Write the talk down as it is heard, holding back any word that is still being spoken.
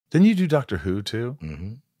Didn't you do Doctor Who too?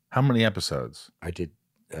 Mm-hmm. How many episodes? I did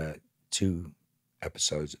 2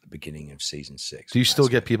 episodes at the beginning of season 6. Do you still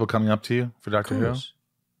get people coming up to you for Doctor Who?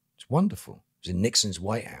 It's wonderful. It was in Nixon's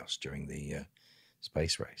White House during the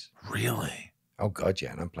space race. Really? Oh God,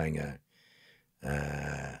 yeah. And I'm playing a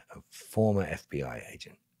former FBI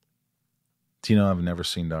agent. Do you know I've never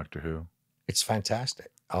seen Doctor Who? It's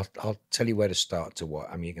fantastic. I'll tell you where to start to what.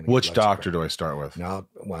 I mean, you're going to. Which doctor do I start with? No,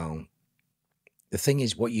 well, the thing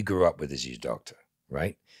is, what you grew up with is your doctor,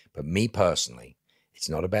 right? But me personally, it's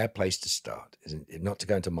not a bad place to start. Not to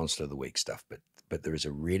go into Monster of the Week stuff, but there is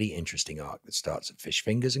a really interesting arc that starts at Fish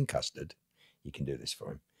Fingers and Custard. You can do this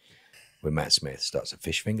for him. With Matt Smith, starts at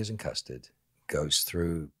Fish Fingers and Custard, goes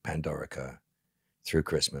through Pandorica, through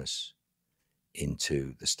Christmas,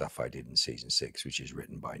 into the stuff I did in season 6, which is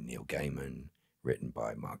written by Neil Gaiman, written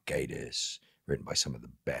by Mark Gatiss, written by some of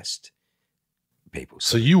the best people.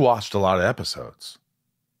 So you watched a lot of episodes?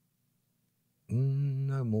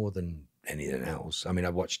 No more than anything else. I mean, I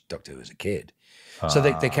watched Doctor Who as a kid. So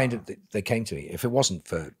they came to me. If it wasn't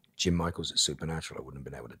for Jim Michaels at Supernatural, I wouldn't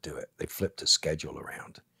have been able to do it. They flipped a schedule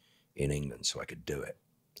around in England so I could do it.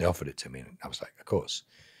 They offered it to me, and I was like, of course.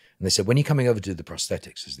 And they said, when you're coming over to do the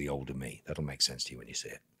prosthetics as the older me, that'll make sense to you when you see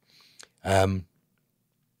it. And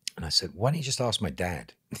I said, why don't you just ask my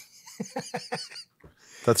dad?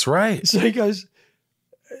 That's right. So he goes,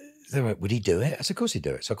 they went, would he do it? I said, of course he'd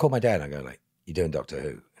do it. So I called my dad and I go like, you doing Doctor Who?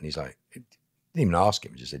 And he's like, didn't even ask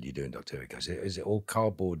him, just said, you doing Doctor Who? He goes, is it all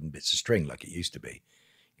cardboard and bits of string like it used to be,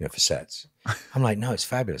 you know, for sets? I'm like, no, it's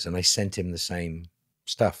fabulous. And I sent him the same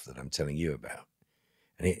stuff that I'm telling you about.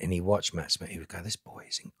 And he watched Matt Smith. He would go, this boy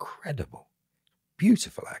is incredible.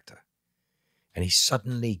 Beautiful actor. And he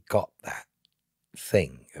suddenly got that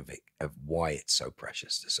thing of why it's so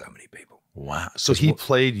precious to so many people. Wow. So he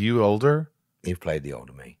played you older? He played the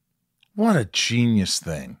older me. What a genius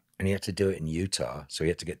thing. And he had to do it in Utah, so he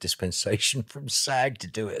had to get dispensation from SAG to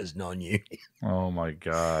do it as non-union. Oh my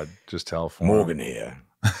God. Just tell for Morgan here.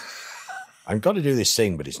 I've got to do this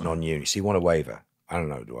thing, but it's non-union. So you want a waiver? I don't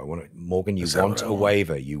know. Do I want it? Morgan, you want a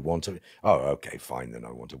waiver. You want a... Oh, okay, fine. Then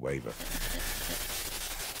I want a waiver.